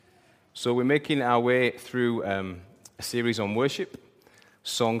So we're making our way through a series on worship,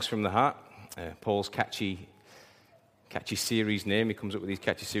 Songs from the Heart. Paul's catchy series name. He comes up with these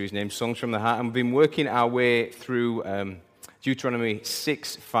catchy series names, Songs from the Heart. And we've been working our way through Deuteronomy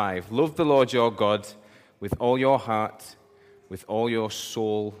 6:5. Love the Lord your God with all your heart, with all your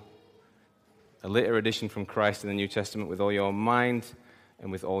soul. A later addition from Christ in the New Testament, with all your mind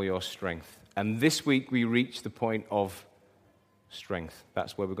and with all your strength. And this week we reach the point of strength.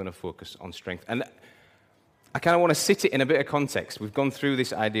 That's where we're going to focus on strength. And I kind of want to sit it in a bit of context. We've gone through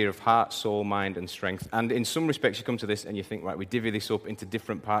this idea of heart, soul, mind, and strength. And in some respects, you come to this and you think, right, we divvy this up into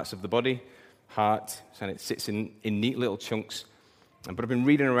different parts of the body. Heart, and it sits in neat little chunks. But I've been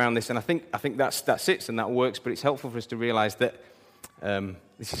reading around this, and I think that sits and that works, but it's helpful for us to realize that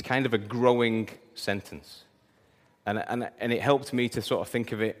this is kind of a growing sentence. And it helped me to sort of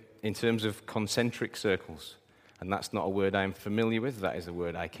think of it in terms of concentric circles. And that's not a word I'm familiar with. That is a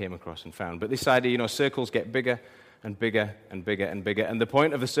word I came across and found. But this idea, circles get bigger and bigger and bigger and bigger. And the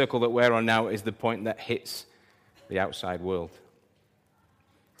point of the circle that we're on now is the point that hits the outside world.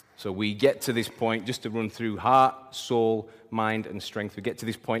 So we get to this point, just to run through heart, soul, mind, and strength. We get to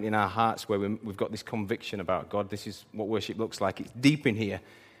this point in our hearts where we've got this conviction about God. This is what worship looks like. It's deep in here.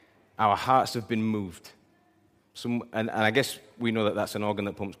 Our hearts have been moved. And I guess we know that that's an organ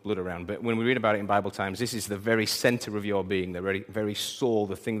that pumps blood around, but when we read about it in Bible times, this is the very center of your being, the very, very soul,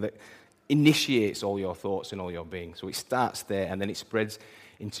 the thing that initiates all your thoughts and all your being. So it starts there, and then it spreads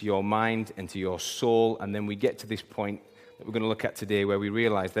into your mind, into your soul, and then we get to this point that we're going to look at today where we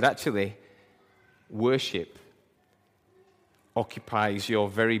realize that actually worship occupies your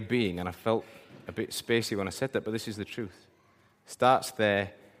very being. And I felt a bit spacey when I said that, but this is the truth. Starts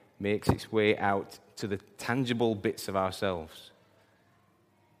there, makes its way out to the tangible bits of ourselves.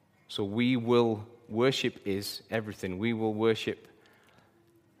 So worship is everything. We will worship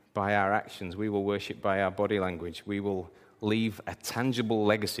by our actions. We will worship by our body language. We will leave a tangible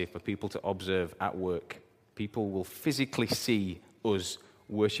legacy for people to observe at work. People will physically see us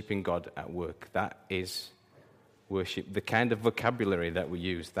worshiping God at work. That is worship. The kind of vocabulary that we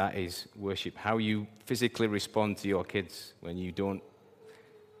use, that is worship. How you physically respond to your kids when you don't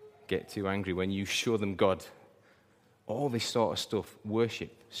get too angry, when you show them God. All this sort of stuff,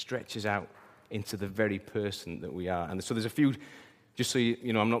 worship, stretches out into the very person that we are. And so there's a few, just so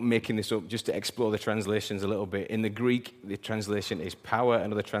you know, I'm not making this up, just to explore the translations a little bit. In the Greek, the translation is power.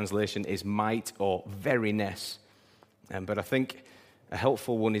 Another translation is might or veriness. But I think a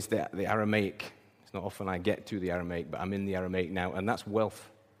helpful one is the Aramaic. It's not often I get to the Aramaic, but I'm in the Aramaic now, and that's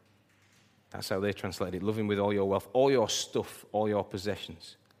wealth. That's how they translate it. Loving with all your wealth, all your stuff, all your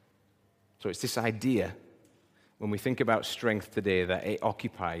possessions. So it's this idea, when we think about strength today, that it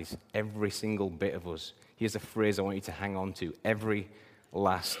occupies every single bit of us. Here's a phrase I want you to hang on to. Every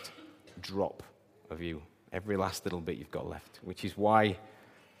last drop of you. Every last little bit you've got left. Which is why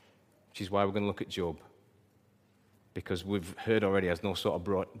we're going to look at Job. Because we've heard already, as Noel sort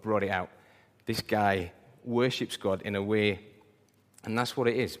of brought it out, this guy worships God in a way, and that's what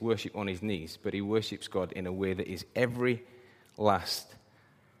it is, worship on his knees. But he worships God in a way that is every last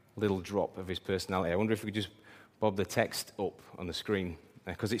little drop of his personality. I wonder if we could just bob the text up on the screen,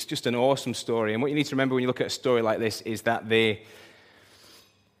 because it's just an awesome story. And what you need to remember when you look at a story like this is that these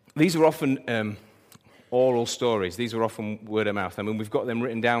are often oral stories. These are often word of mouth. I mean, we've got them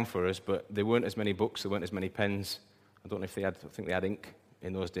written down for us, but there weren't as many books, there weren't as many pens. I don't know if I think they had ink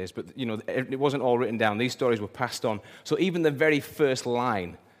in those days, but it wasn't all written down. These stories were passed on. So even the very first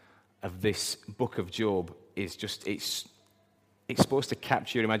line of this book of Job is just, it's supposed to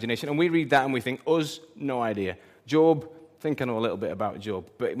capture your imagination. And we read that and we think, us, no idea. Job, I think I know a little bit about Job.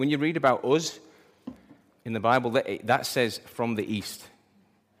 But when you read about us in the Bible, that says from the East.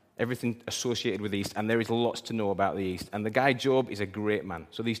 Everything associated with the East. And there is lots to know about the East. And the guy Job is a great man.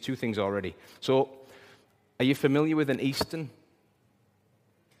 So these two things already. So are you familiar with an Eastern?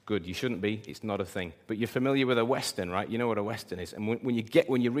 Good, you shouldn't be. It's not a thing. But you're familiar with a Western, right? You know what a Western is. And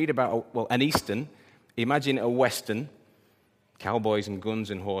when you read about, an Eastern, imagine a Western, cowboys and guns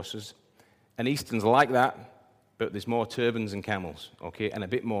and horses. And Eastern's like that, but there's more turbans and camels, okay, and a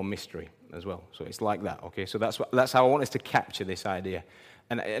bit more mystery as well. So it's like that, okay. So that's how I want us to capture this idea.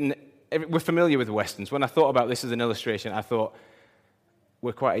 And we're familiar with Westerns. When I thought about this as an illustration, I thought,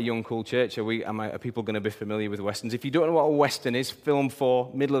 we're quite a young, cool church. Are people going to be familiar with Westerns? If you don't know what a Western is, film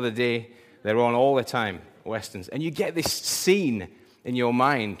for, middle of the day, they're on all the time, Westerns. And you get this scene in your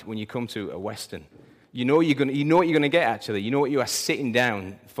mind when you come to a Western. You know what you're going to get, actually. You know what you are sitting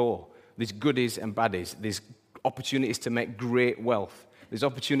down for. There's goodies and baddies. There's opportunities to make great wealth. There's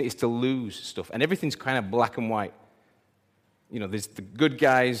opportunities to lose stuff. And everything's kind of black and white. there's the good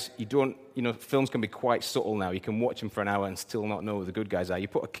guys. Films can be quite subtle now. You can watch them for an hour and still not know who the good guys are. You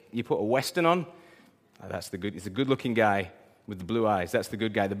put a Western on, that's the good. It's a good-looking guy with the blue eyes. That's the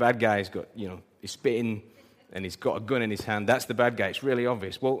good guy. The bad guy's got, he's spitting and he's got a gun in his hand. That's the bad guy. It's really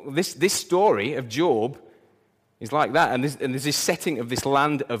obvious. Well, this story of Job is like that. And there's this setting of this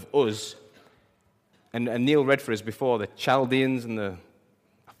land of Uz. And Neil read for us before the Chaldeans and I've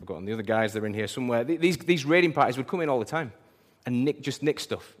forgotten the other guys that are in here somewhere. These raiding parties would come in all the time and nick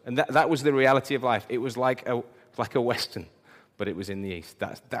stuff. And that was the reality of life. It was like a Western, but it was in the East.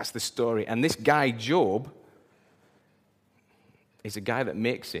 That's the story. And this guy, Job, is a guy that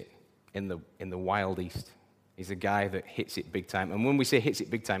makes it in the wild East. He's a guy that hits it big time. And when we say hits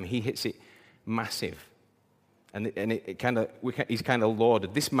it big time, he hits it massive. And he's kind of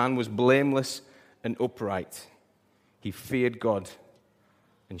lauded. This man was blameless and upright. He feared God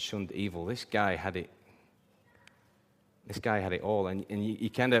and shunned evil. This guy had it. This guy had it all. And you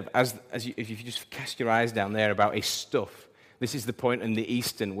kind of, if you just cast your eyes down there about his stuff, this is the point in the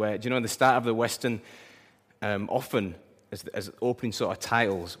Eastern where, in the start of the Western, often as opening sort of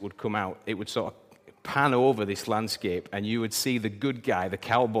titles would come out, it would sort of pan over this landscape and you would see the good guy, the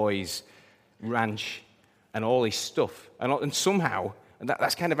cowboy's ranch and all his stuff. And somehow, and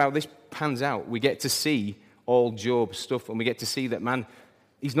that's kind of how this pans out, we get to see all Job's stuff and we get to see that, man,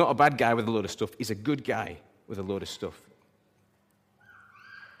 he's not a bad guy with a load of stuff. He's a good guy with a load of stuff.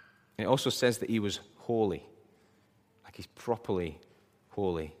 And it also says that he was holy. Like he's properly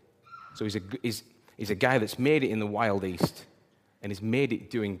holy. So he's a guy that's made it in the wild East and he's made it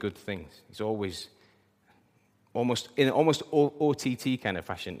doing good things. He's always almost OTT kind of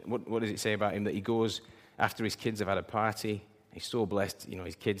fashion. What does it say about him? That he goes after his kids have had a party. He's so blessed,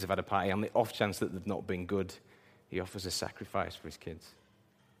 his kids have had a party. On the off chance that they've not been good, he offers a sacrifice for his kids.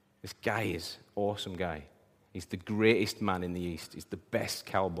 This guy is an awesome guy. He's the greatest man in the East. He's the best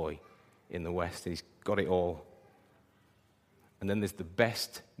cowboy in the West. He's got it all. And then there's the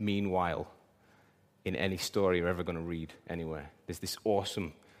best meanwhile in any story you're ever going to read anywhere. There's this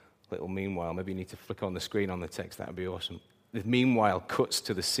awesome little meanwhile. Maybe you need to flick on the screen on the text. That would be awesome. The meanwhile cuts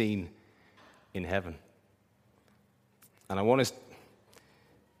to the scene in heaven. And it's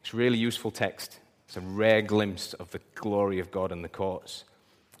a really useful text. It's a rare glimpse of the glory of God and the courts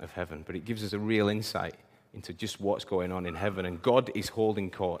of heaven. But it gives us a real insight into just what's going on in heaven. And God is holding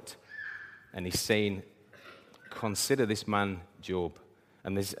court. And he's saying, consider this man, Job.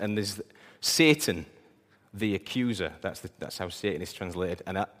 And there's Satan, the accuser. That's how Satan is translated.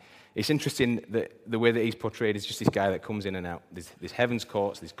 And it's interesting that the way that he's portrayed is just this guy that comes in and out. There's heaven's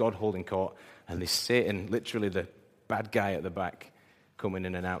courts, there's God holding court, and there's Satan, literally the bad guy at the back, coming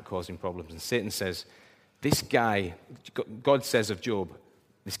in and out, causing problems. And Satan says, this guy, God says of Job,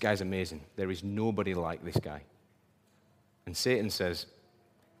 this guy's amazing. There is nobody like this guy. And Satan says,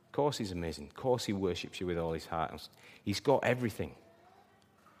 of course he's amazing. Of course he worships you with all his heart. He's got everything.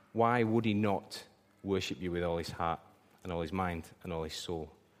 Why would he not worship you with all his heart and all his mind and all his soul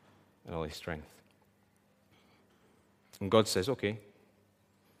and all his strength? And God says, okay.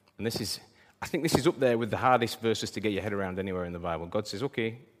 And I think this is up there with the hardest verses to get your head around anywhere in the Bible. God says,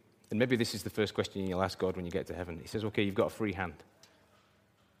 okay, and maybe this is the first question you'll ask God when you get to heaven. He says, okay, you've got a free hand.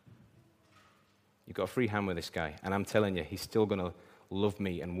 You've got a free hand with this guy, and I'm telling you, he's still going to love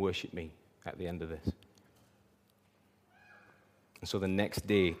me and worship me at the end of this. And so the next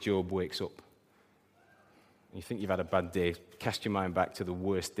day, Job wakes up. And you think you've had a bad day. Cast your mind back to the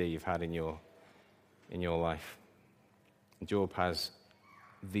worst day you've had in your life. And Job has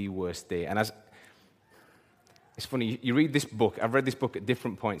the worst day. And it's funny, you read this book. I've read this book at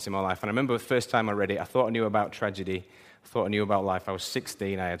different points in my life. And I remember the first time I read it, I thought I knew about tragedy. I thought I knew about life. I was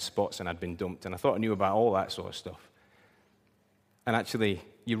 16, I had spots, and I'd been dumped. And I thought I knew about all that sort of stuff. And actually,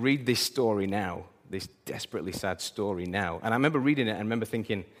 you read this story now, this desperately sad story now. And I remember reading it and I remember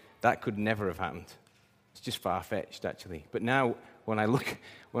thinking, that could never have happened. It's just far-fetched, actually. But now, when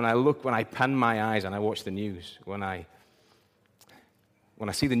I pan my eyes and I watch the news, when I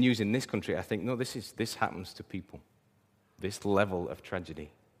see the news in this country, I think, no, this happens to people. This level of tragedy.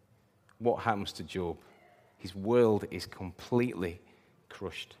 What happens to Job? His world is completely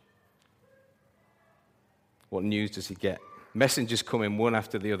crushed. What news does he get? Messengers come in one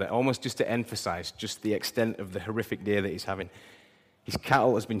after the other, almost just to emphasize just the extent of the horrific day that he's having. His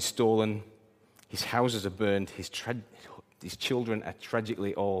cattle has been stolen. His houses are burned. His children are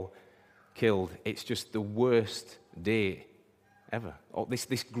tragically all killed. It's just the worst day ever.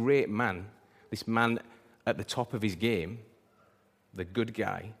 This great man, this man at the top of his game, the good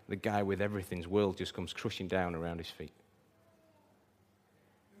guy, the guy with everything's world just comes crushing down around his feet.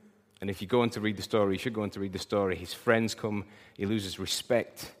 And if you go on to read the story, you should go on to read the story. His friends come, he loses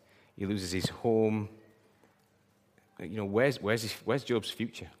respect, he loses his home. Where's Job's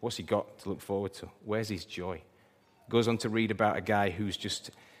future? What's he got to look forward to? Where's his joy? Goes on to read about a guy who's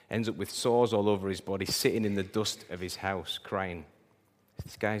just ends up with sores all over his body, sitting in the dust of his house, crying.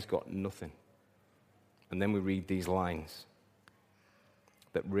 This guy's got nothing. And then we read these lines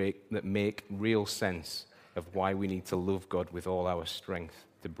that make real sense of why we need to love God with all our strength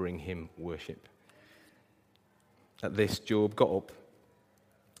to bring him worship. At this, Job got up,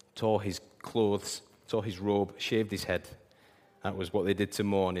 tore his clothes, tore his robe, shaved his head. That was what they did to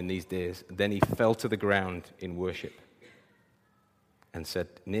mourn in these days. Then he fell to the ground in worship and said,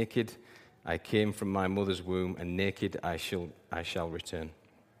 "Naked I came from my mother's womb, and naked I shall return.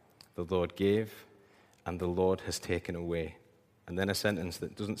 The Lord gave, and the Lord has taken away." And then a sentence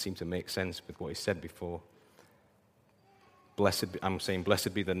that doesn't seem to make sense with what he said before. Blessed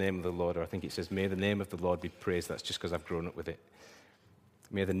be the name of the Lord, or I think it says, "May the name of the Lord be praised." That's just because I've grown up with it.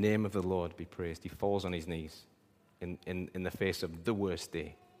 May the name of the Lord be praised. He falls on his knees in the face of the worst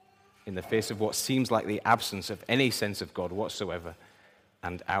day, in the face of what seems like the absence of any sense of God whatsoever,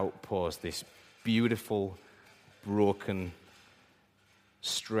 and outpours this beautiful, broken,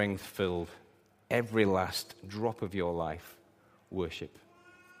 strength-filled, every last drop of your life worship.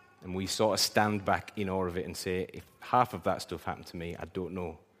 And we sort of stand back in awe of it and say, if half of that stuff happened to me, I don't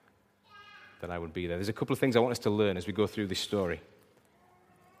know that I would be there. There's a couple of things I want us to learn as we go through this story.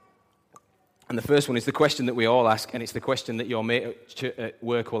 And the first one is the question that we all ask, and it's the question that your mate at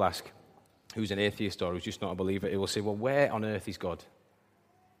work will ask, who's an atheist or who's just not a believer. He will say, well, where on earth is God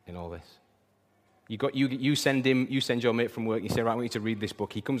in all this? You send your mate from work, and you say, right, I want you to read this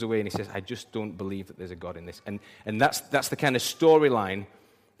book. He comes away and he says, I just don't believe that there's a God in this. And that's the kind of storyline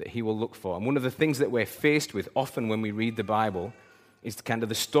that he will look for. And one of the things that we're faced with often when we read the Bible is kind of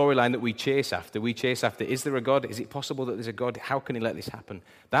the storyline that we chase after. We chase after, is there a God? Is it possible that there's a God? How can he let this happen?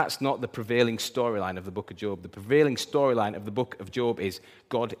 That's not the prevailing storyline of the book of Job. The prevailing storyline of the book of Job is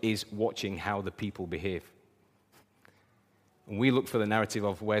God is watching how the people behave. And we look for the narrative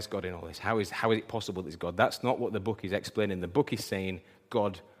of where's God in all this? How is it possible there's God? That's not what the book is explaining. The book is saying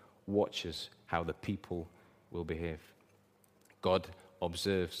God watches how the people will behave. God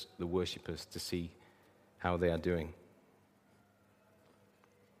observes the worshippers to see how they are doing.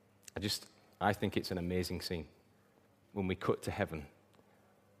 I think it's an amazing scene when we cut to heaven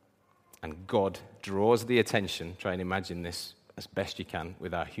and God draws the attention. Try and imagine this as best you can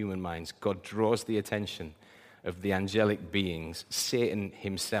with our human minds. God draws the attention of the angelic beings, Satan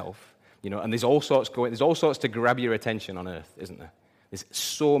himself, and there's all sorts to grab your attention on earth, isn't there? There's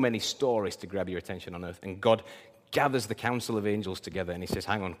so many stories to grab your attention on earth, and God gathers the council of angels together, and he says,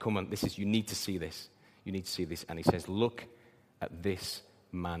 hang on, come on, you need to see this. You need to see this. And he says, look at this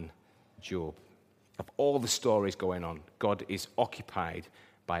man, Job. Of all the stories going on, God is occupied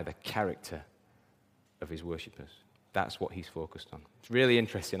by the character of his worshippers. That's what he's focused on. It's really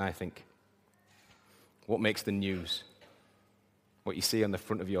interesting, I think. What makes the news? What you see on the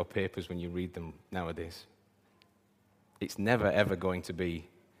front of your papers when you read them nowadays. It's never, ever going to be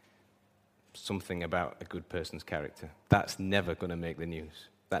something about a good person's character. That's never going to make the news.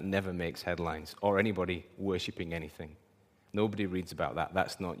 That never makes headlines or anybody worshipping anything. Nobody reads about that.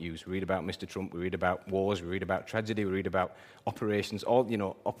 That's not news. We read about Mr. Trump. We read about wars. We read about tragedy. We read about operations,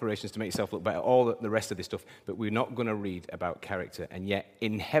 operations to make yourself look better, all the rest of this stuff. But we're not going to read about character. And yet,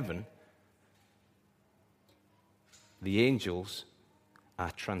 in heaven, the angels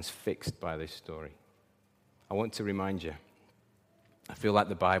are transfixed by this story. I want to remind you, I feel like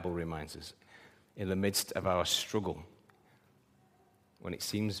the Bible reminds us, in the midst of our struggle, when it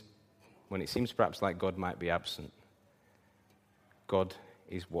seems perhaps like God might be absent, God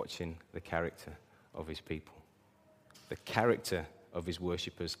is watching the character of his people. The character of his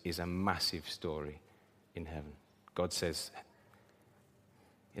worshippers is a massive story in heaven. God says,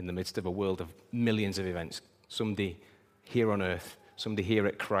 in the midst of a world of millions of events, somebody here on earth, somebody here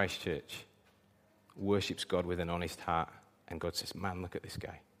at Christchurch, worships God with an honest heart. And God says, man, look at this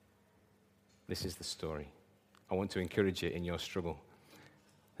guy. This is the story. I want to encourage you in your struggle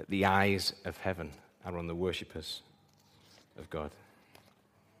that the eyes of heaven are on the worshippers of God.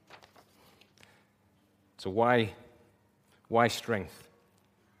 So why strength?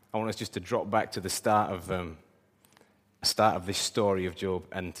 I want us just to drop back to the start of this story of Job,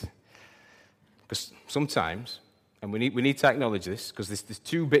 and because sometimes, and we need to acknowledge this, because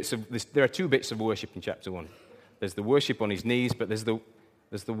there are two bits of worship in chapter 1. There's the worship on his knees, but there's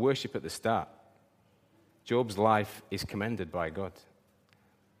the worship at the start. Job's life is commended by God.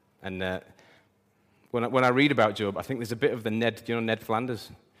 And when I read about Job, I think there's a bit of the Ned Flanders.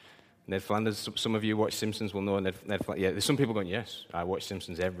 Ned Flanders, some of you watch Simpsons will know Ned Flanders. Yeah, there's some people going, yes, I watch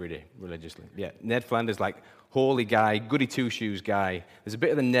Simpsons every day religiously. Yeah, Ned Flanders, like holy guy, goody two-shoes guy. There's a bit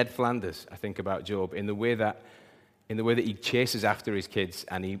of the Ned Flanders, I think, about Job in the way that he chases after his kids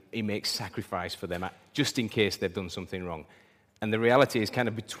and he makes sacrifice for them just in case they've done something wrong. And the reality is kind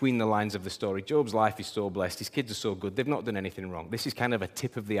of between the lines of the story. Job's life is so blessed. His kids are so good. They've not done anything wrong. This is kind of a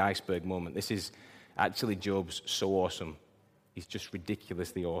tip of the iceberg moment. This is actually Job's so awesome. He's just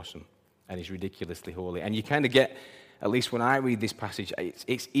ridiculously awesome. And he's ridiculously holy. And you kind of get, at least when I read this passage,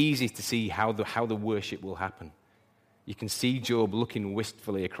 it's easy to see how the worship will happen. You can see Job looking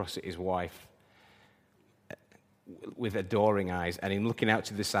wistfully across at his wife with adoring eyes, and him looking out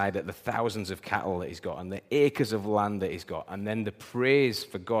to the side at the thousands of cattle that he's got and the acres of land that he's got. And then the praise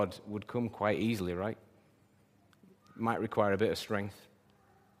for God would come quite easily, right? It might require a bit of strength.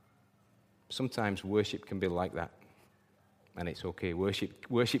 Sometimes worship can be like that. And it's okay.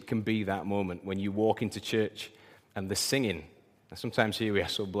 Worship can be that moment when you walk into church and the singing, and sometimes here we are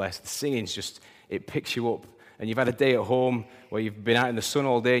so blessed, the singing's just, it picks you up. And you've had a day at home where you've been out in the sun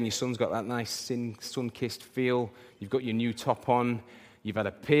all day and your son's got that nice sun-kissed feel. You've got your new top on. You've had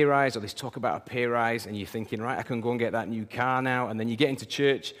a pay rise, or there's talk about a pay rise, and you're thinking, right, I can go and get that new car now. And then you get into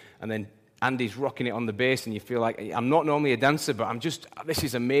church, and then Andy's rocking it on the bass, and you feel like, I'm not normally a dancer, but this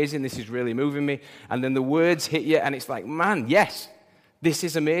is amazing. This is really moving me. And then the words hit you, and it's like, man, yes, this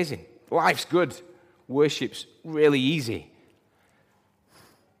is amazing. Life's good. Worship's really easy.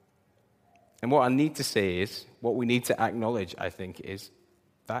 And what I need to say is, what we need to acknowledge, I think, is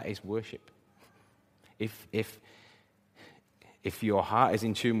that is worship. If your heart is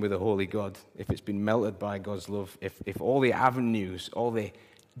in tune with the holy God, if it's been melted by God's love, if all the avenues, all the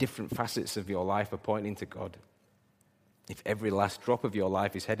different facets of your life are pointing to God, if every last drop of your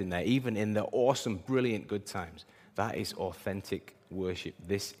life is heading there, even in the awesome, brilliant good times, that is authentic worship.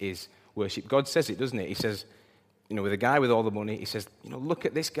 This is worship. God says it, doesn't it? He says, with a guy with all the money, he says, look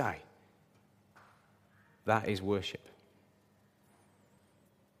at this guy. That is worship.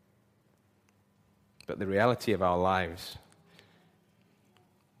 But the reality of our lives,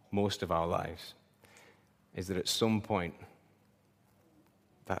 most of our lives, is that at some point,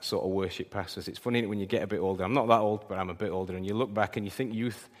 that sort of worship passes. It's funny when you get a bit older. I'm not that old, but I'm a bit older. And you look back and you think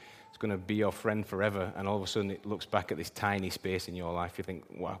youth is going to be your friend forever. And all of a sudden it looks back at this tiny space in your life. You think,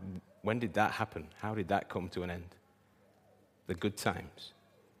 wow, when did that happen? How did that come to an end? The good times.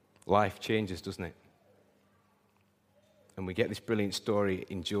 Life changes, doesn't it? And we get this brilliant story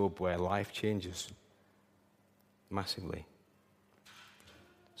in Job where life changes massively.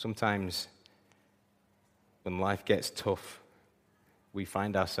 Sometimes when life gets tough, we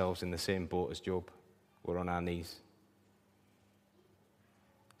find ourselves in the same boat as Job. We're on our knees.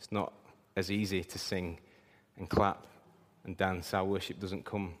 It's not as easy to sing and clap and dance. Our worship doesn't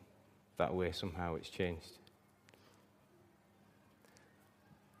come that way. Somehow it's changed.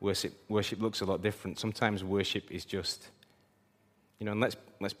 Worship looks a lot different. Sometimes worship is just, and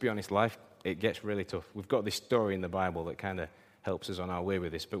let's be honest, life, it gets really tough. We've got this story in the Bible that kind of helps us on our way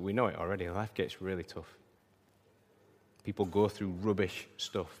with this, but we know it already. Life gets really tough. People go through rubbish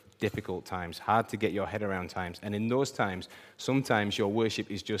stuff, difficult times, hard to get your head around times. And in those times, sometimes your worship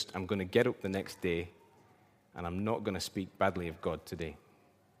is just, I'm going to get up the next day and I'm not going to speak badly of God today.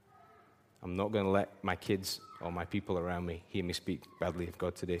 I'm not going to let my kids or my people around me hear me speak badly of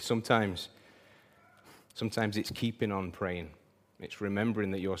God today. Sometimes it's keeping on praying. It's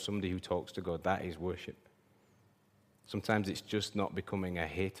remembering that you're somebody who talks to God. That is worship. Sometimes it's just not becoming a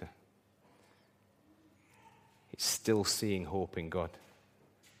hater. It's still seeing hope in God.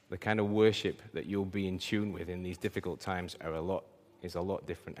 The kind of worship that you'll be in tune with in these difficult times is a lot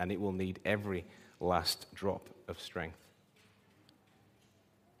different, and it will need every last drop of strength.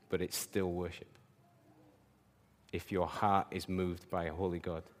 But it's still worship. If your heart is moved by a holy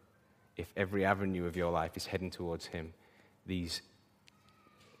God, if every avenue of your life is heading towards Him, these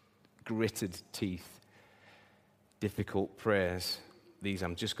gritted teeth, difficult prayers, these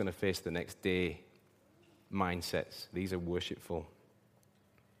I'm just going to face the next day mindsets, these are worshipful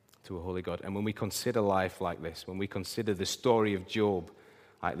to a holy God. And when we consider life like this, when we consider the story of Job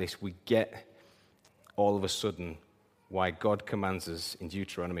like this, we get all of a sudden why God commands us in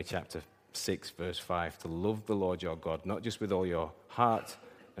Deuteronomy chapter 6, verse 5, to love the Lord your God, not just with all your heart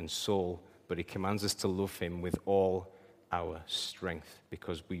and soul, but He commands us to love Him with all our strength,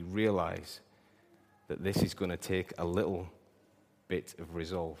 because we realize that this is going to take a little bit of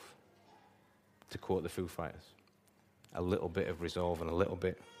resolve. To quote the Foo Fighters, a little bit of resolve and a little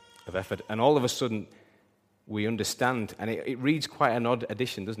bit of effort. And all of a sudden, we understand, and it reads quite an odd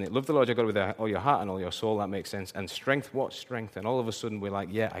addition, doesn't it? Love the Lord your God with all your heart and all your soul, that makes sense. And strength, what strength? And all of a sudden we're like,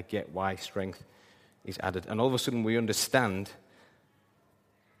 yeah, I get why strength is added. And all of a sudden we understand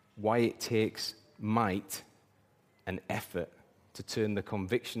why it takes might and effort to turn the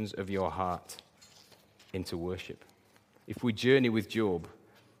convictions of your heart into worship. If we journey with Job,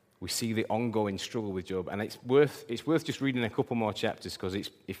 we see the ongoing struggle with Job, and it's worth just reading a couple more chapters, because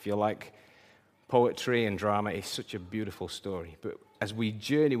if you like poetry and drama, it's such a beautiful story. But as we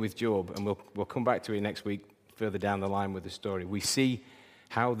journey with Job, and we'll come back to it next week further down the line with the story, we see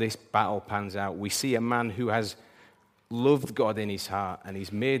how this battle pans out. We see a man who has loved God in his heart, and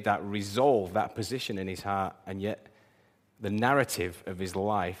he's made that resolve, that position in his heart, and yet the narrative of his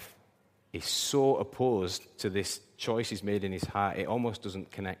life is so opposed to this choice he's made in his heart, it almost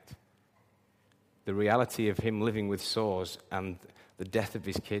doesn't connect. The reality of him living with sores and the death of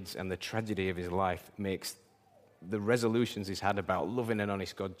his kids and the tragedy of his life makes the resolutions he's had about loving an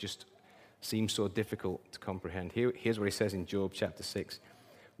honest God just seem so difficult to comprehend. Here's what he says in Job chapter 6.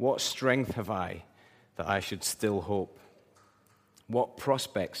 What strength have I that I should still hope? What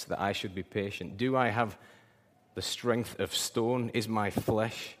prospects that I should be patient? Do I have the strength of stone? Is my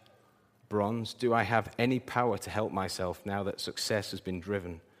flesh bronze? Do I have any power to help myself now that success has been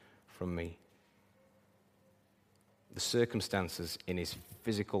driven from me? The circumstances in his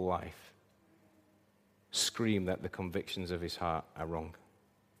physical life scream that the convictions of his heart are wrong.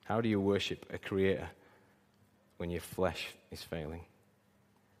 How do you worship a creator when your flesh is failing?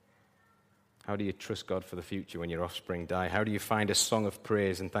 How do you trust God for the future when your offspring die? How do you find a song of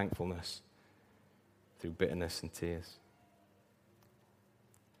praise and thankfulness through bitterness and tears?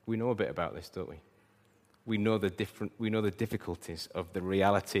 We know a bit about this, don't we? We know the difficulties of the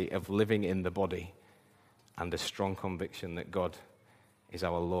reality of living in the body and a strong conviction that God is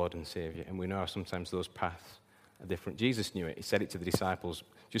our Lord and Savior. And we know how sometimes those paths are different. Jesus knew it. He said it to the disciples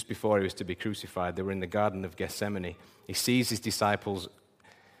just before he was to be crucified. They were in the Garden of Gethsemane. He sees his disciples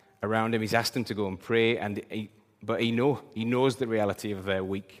around him. He's asked them to go and pray, but he knows the reality of their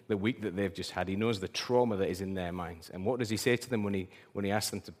week, the week that they've just had. He knows the trauma that is in their minds. And what does he say to them when he asks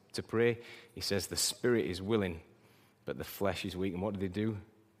them to pray? He says, the spirit is willing, but the flesh is weak. And what do?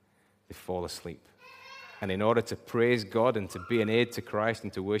 They fall asleep. And in order to praise God and to be an aid to Christ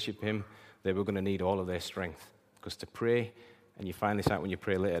and to worship him, they were going to need all of their strength. Because to pray, and you find this out when you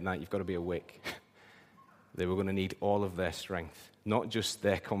pray late at night, you've got to be awake. They were going to need all of their strength. Not just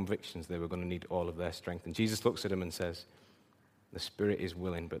their convictions, they were going to need all of their strength. And Jesus looks at them and says, the spirit is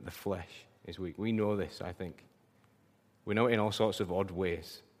willing, but the flesh is weak. We know this, I think. We know it in all sorts of odd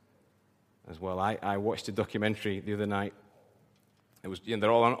ways as well. I watched a documentary the other night. It was,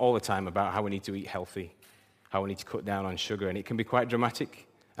 they're all on all the time about how we need to eat healthy, how we need to cut down on sugar, and it can be quite dramatic.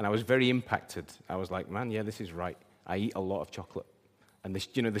 And I was very impacted. I was like, man, yeah, this is right. I eat a lot of chocolate. And this,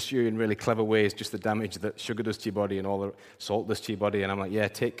 they show you in really clever ways just the damage that sugar does to your body and all the salt does to your body. And I'm like, yeah,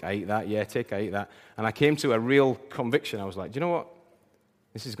 I eat that. Yeah, I eat that. And I came to a real conviction. I was like, do you know what?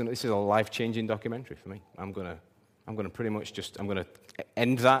 This is a life-changing documentary for me. I'm gonna pretty much I'm gonna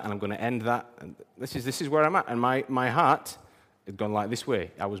end that, and I'm gonna end that. And this is where I'm at. And my heart had gone like this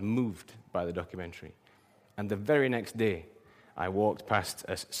way. I was moved by the documentary. And the very next day, I walked past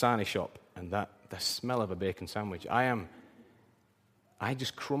a sarnie shop, and the smell of a bacon sandwich. I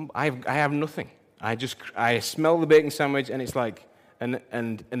just crumble. I have nothing. I smell the bacon sandwich, and it's like, and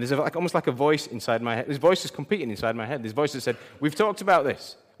there's almost like a voice inside my head. This voice is competing inside my head. This voice that said, "We've talked about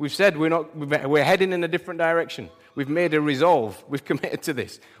this. We've said we're heading in a different direction. We've made a resolve. We've committed to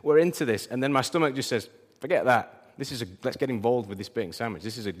this. We're into this." And then my stomach just says, "Forget that. Let's get involved with this bacon sandwich.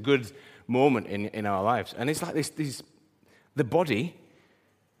 This is a good moment in our lives." And it's like the body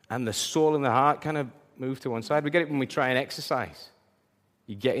and the soul and the heart kind of move to one side. We get it when we try and exercise.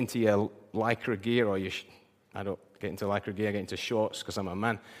 You get into your Lycra gear, or I don't get into Lycra gear, I get into shorts because I'm a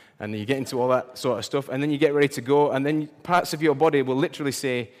man, and you get into all that sort of stuff, and then you get ready to go, and then parts of your body will literally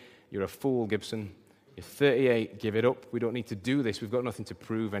say, "You're a fool, Gibson. You're 38, give it up. We don't need to do this. We've got nothing to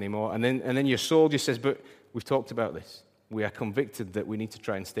prove anymore." And then your soul just says, "But we've talked about this. We are convicted that we need to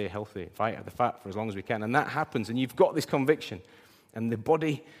try and stay healthy, fight at the fat for as long as we can." And that happens, and you've got this conviction, and the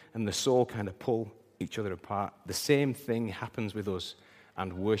body and the soul kind of pull each other apart. The same thing happens with us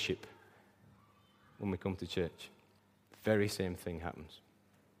and worship when we come to church. Very same thing happens.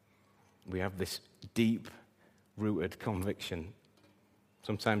 We have this deep-rooted conviction.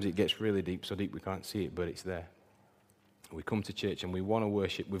 Sometimes it gets really deep, so deep we can't see it, but it's there. We come to church and we want to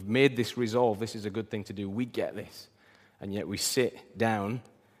worship. We've made this resolve. This is a good thing to do. We get this. And yet we sit down,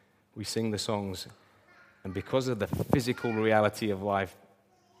 we sing the songs, and because of the physical reality of life,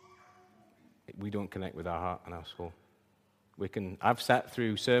 we don't connect with our heart and our soul. I've sat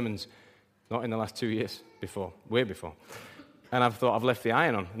through sermons, not in the last 2 years, way before, and I've thought I've left the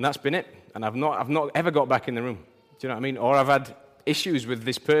iron on, and that's been it. And I've not ever got back in the room. Do you know what I mean? Or I've had issues with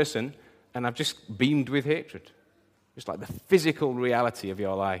this person, and I've just beamed with hatred. Just like the physical reality of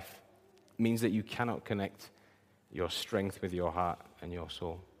your life means that you cannot connect your strength with your heart and your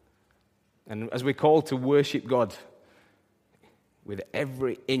soul. And as we're called to worship God with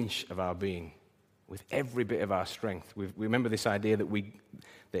every inch of our being, with every bit of our strength, we remember this idea that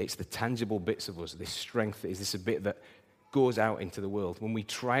it's the tangible bits of us, this strength is this a bit that goes out into the world. When we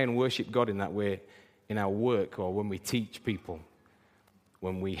try and worship God in that way in our work, or when we teach people,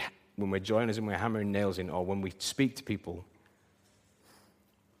 when we're joiners and we're hammering nails in, or when we speak to people,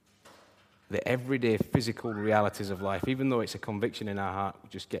 the everyday physical realities of life, even though it's a conviction in our heart,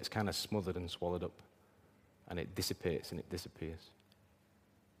 just gets kind of smothered and swallowed up, and it dissipates and it disappears.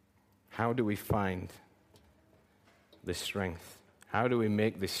 How do we find this strength? How do we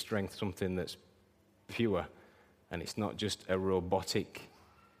make this strength something that's pure, and it's not just a robotic,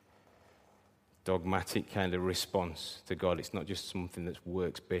 dogmatic kind of response to God? It's not just something that's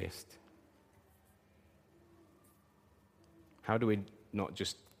works-based. How do we not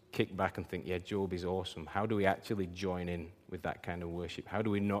just kick back and think, yeah, Job is awesome? How do we actually join in with that kind of worship? How do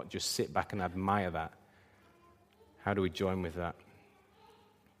we not just sit back and admire that? How do we join with that?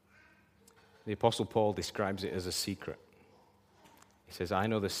 The Apostle Paul describes it as a secret. He says, I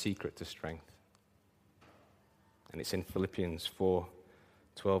know the secret to strength. And it's in Philippians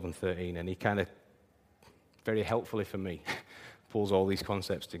 4:12 and 13. And he kind of, very helpfully for me, pulls all these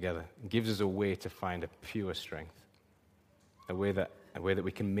concepts together and gives us a way to find a pure strength, a way that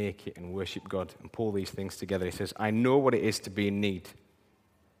we can make it and worship God and pull these things together. He says, I know what it is to be in need,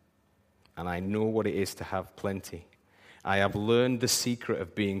 and I know what it is to have plenty. I have learned the secret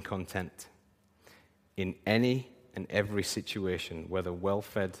of being content in any and every situation, whether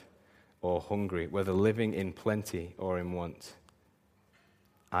well-fed or hungry, whether living in plenty or in want.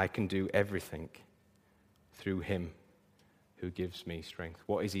 I can do everything through him who gives me strength.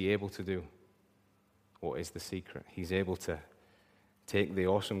 What is he able to do? What is the secret? He's able to take the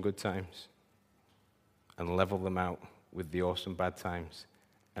awesome good times and level them out with the awesome bad times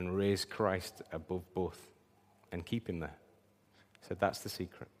and raise Christ above both and keep him there. So that's the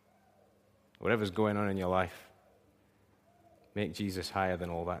secret. Whatever's going on in your life, make Jesus higher than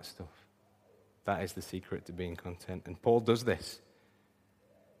all that stuff. That is the secret to being content. And Paul does this.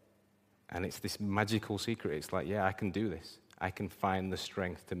 And it's this magical secret. It's like, yeah, I can do this. I can find the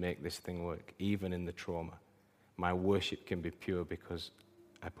strength to make this thing work, even in the trauma. My worship can be pure because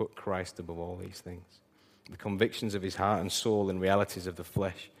I put Christ above all these things. The convictions of his heart and soul and realities of the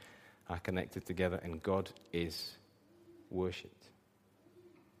flesh are connected together, and God is worshipped.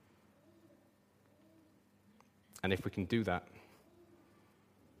 And if we can do that,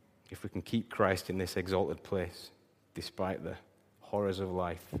 if we can keep Christ in this exalted place, despite the horrors of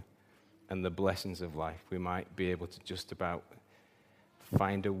life and the blessings of life, we might be able to just about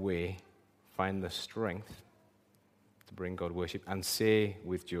find a way, find the strength to bring God worship and say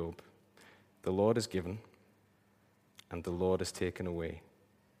with Job, the Lord has given and the Lord has taken away.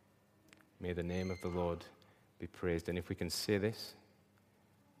 May the name of the Lord be praised. And if we can say this,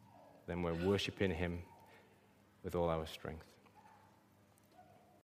 then we're worshiping him with all our strength.